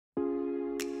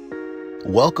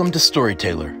Welcome to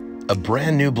Storytailor, a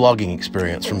brand new blogging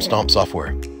experience from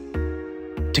StompSoftware.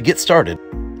 To get started,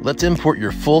 let's import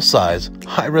your full-size,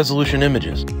 high-resolution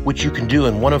images, which you can do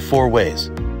in one of four ways.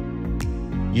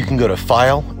 You can go to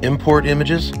File, Import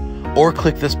Images, or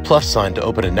click this plus sign to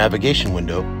open a navigation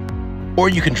window, or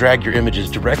you can drag your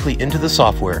images directly into the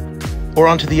software or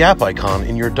onto the app icon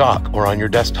in your dock or on your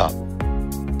desktop.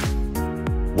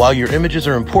 While your images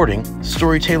are importing,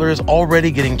 Storytailor is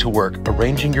already getting to work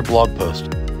arranging your blog post.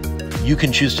 You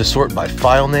can choose to sort by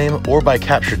file name or by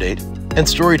capture date, and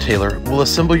Storytailor will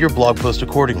assemble your blog post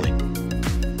accordingly.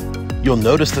 You'll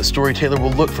notice that Storytailor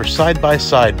will look for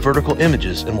side-by-side vertical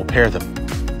images and will pair them.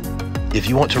 If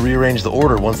you want to rearrange the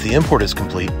order once the import is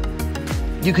complete,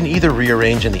 you can either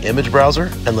rearrange in the image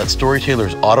browser and let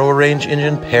Storytailor's auto-arrange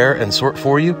engine pair and sort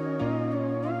for you,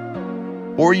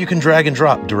 or you can drag and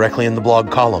drop directly in the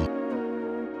blog column.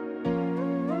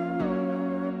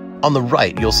 On the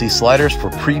right, you'll see sliders for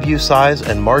preview size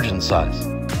and margin size.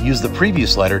 Use the preview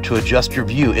slider to adjust your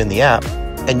view in the app,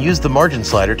 and use the margin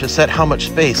slider to set how much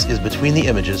space is between the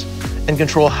images and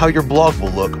control how your blog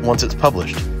will look once it's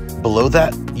published. Below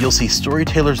that, you'll see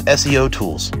Storytailor's SEO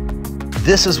Tools.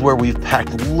 This is where we've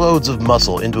packed loads of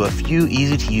muscle into a few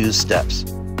easy-to-use steps.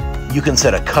 You can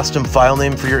set a custom file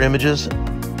name for your images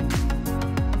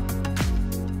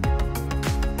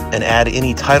and add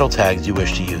any title tags you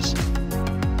wish to use.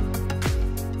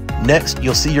 Next,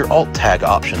 you'll see your alt tag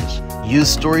options.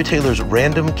 Use Storytailor's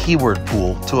random keyword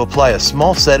pool to apply a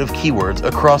small set of keywords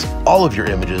across all of your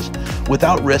images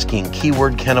without risking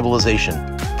keyword cannibalization.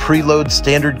 Preload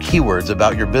standard keywords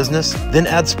about your business, then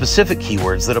add specific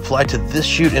keywords that apply to this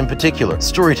shoot in particular.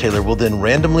 Storytailor will then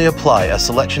randomly apply a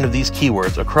selection of these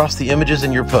keywords across the images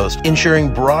in your post,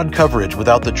 ensuring broad coverage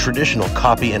without the traditional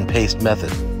copy and paste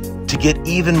method. To get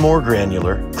even more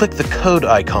granular, click the code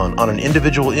icon on an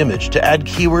individual image to add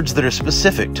keywords that are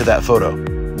specific to that photo.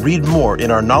 Read more in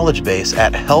our knowledge base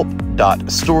at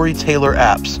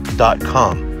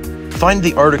help.storytailorapps.com. Find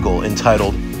the article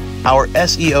entitled Our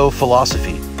SEO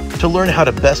Philosophy to learn how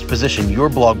to best position your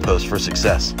blog post for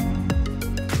success.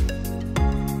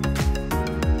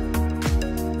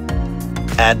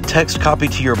 Add text copy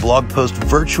to your blog post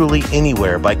virtually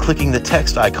anywhere by clicking the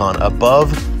text icon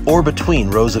above or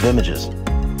between rows of images.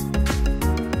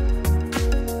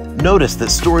 Notice that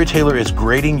Storytailor is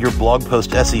grading your blog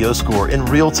post SEO score in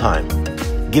real time,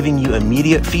 giving you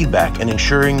immediate feedback and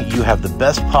ensuring you have the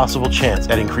best possible chance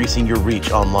at increasing your reach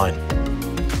online.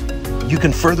 You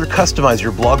can further customize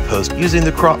your blog post using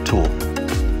the crop tool.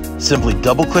 Simply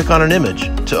double-click on an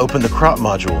image to open the crop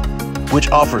module,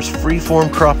 which offers free-form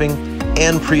cropping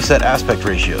and preset aspect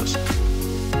ratios.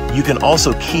 You can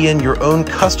also key in your own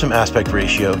custom aspect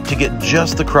ratio to get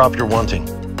just the crop you're wanting.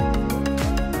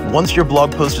 Once your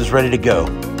blog post is ready to go,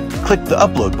 click the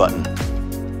Upload button.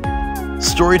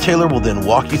 Storytailor will then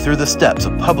walk you through the steps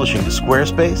of publishing to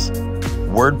Squarespace,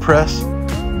 WordPress,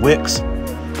 Wix,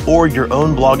 or your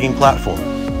own blogging platform.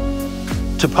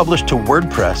 To publish to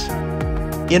WordPress,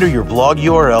 enter your blog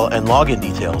URL and login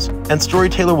details, and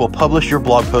Storytailor will publish your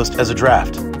blog post as a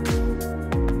draft.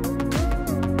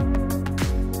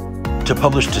 To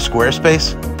publish to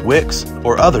Squarespace, Wix,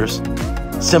 or others,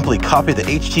 simply copy the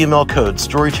HTML code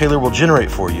Storytailor will generate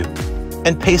for you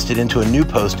and paste it into a new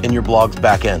post in your blog's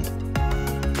backend.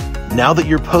 Now that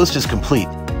your post is complete,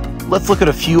 let's look at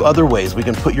a few other ways we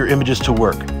can put your images to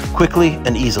work quickly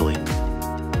and easily.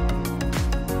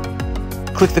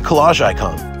 Click the collage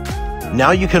icon.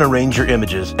 Now you can arrange your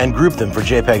images and group them for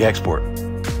JPEG export.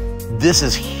 This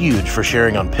is huge for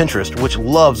sharing on Pinterest, which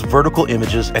loves vertical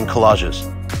images and collages.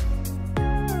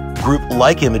 Group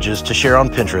like images to share on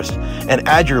Pinterest and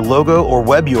add your logo or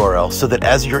web URL so that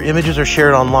as your images are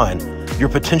shared online, your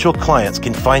potential clients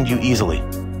can find you easily.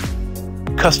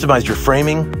 Customize your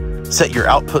framing, set your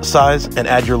output size, and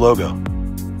add your logo.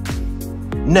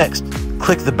 Next,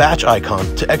 click the batch icon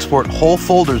to export whole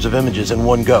folders of images in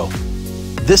one go.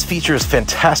 This feature is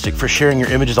fantastic for sharing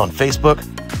your images on Facebook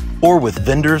or with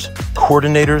vendors,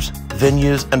 coordinators,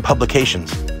 venues, and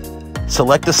publications.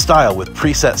 Select a style with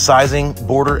preset sizing,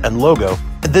 border, and logo,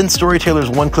 and then Storytailor's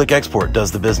one-click export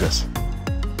does the business.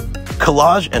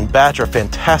 Collage and Batch are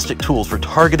fantastic tools for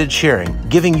targeted sharing,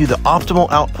 giving you the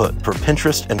optimal output for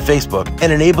Pinterest and Facebook,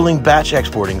 and enabling batch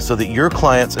exporting so that your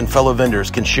clients and fellow vendors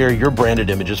can share your branded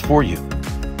images for you.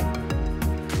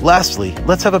 Lastly,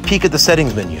 let's have a peek at the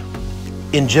settings menu.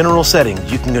 In General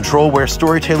Settings, you can control where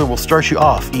Storytailor will start you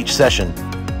off each session,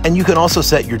 and you can also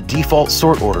set your default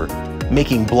sort order,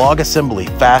 making blog assembly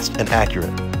fast and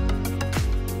accurate.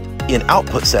 In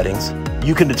Output Settings,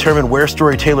 You can determine where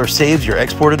Storytailor saves your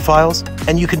exported files,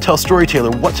 and you can tell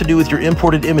Storytailor what to do with your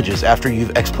imported images after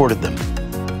you've exported them.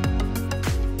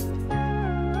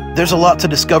 There's a lot to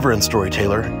discover in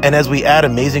Storytailor, and as we add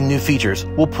amazing new features,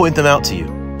 we'll point them out to you.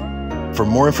 For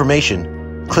more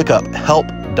information, click up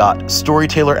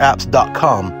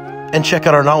help.storytailorapps.com and check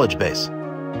out our knowledge base.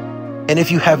 And if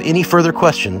you have any further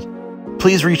questions,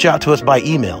 please reach out to us by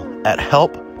email at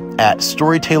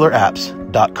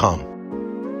help@storytailorapps.com.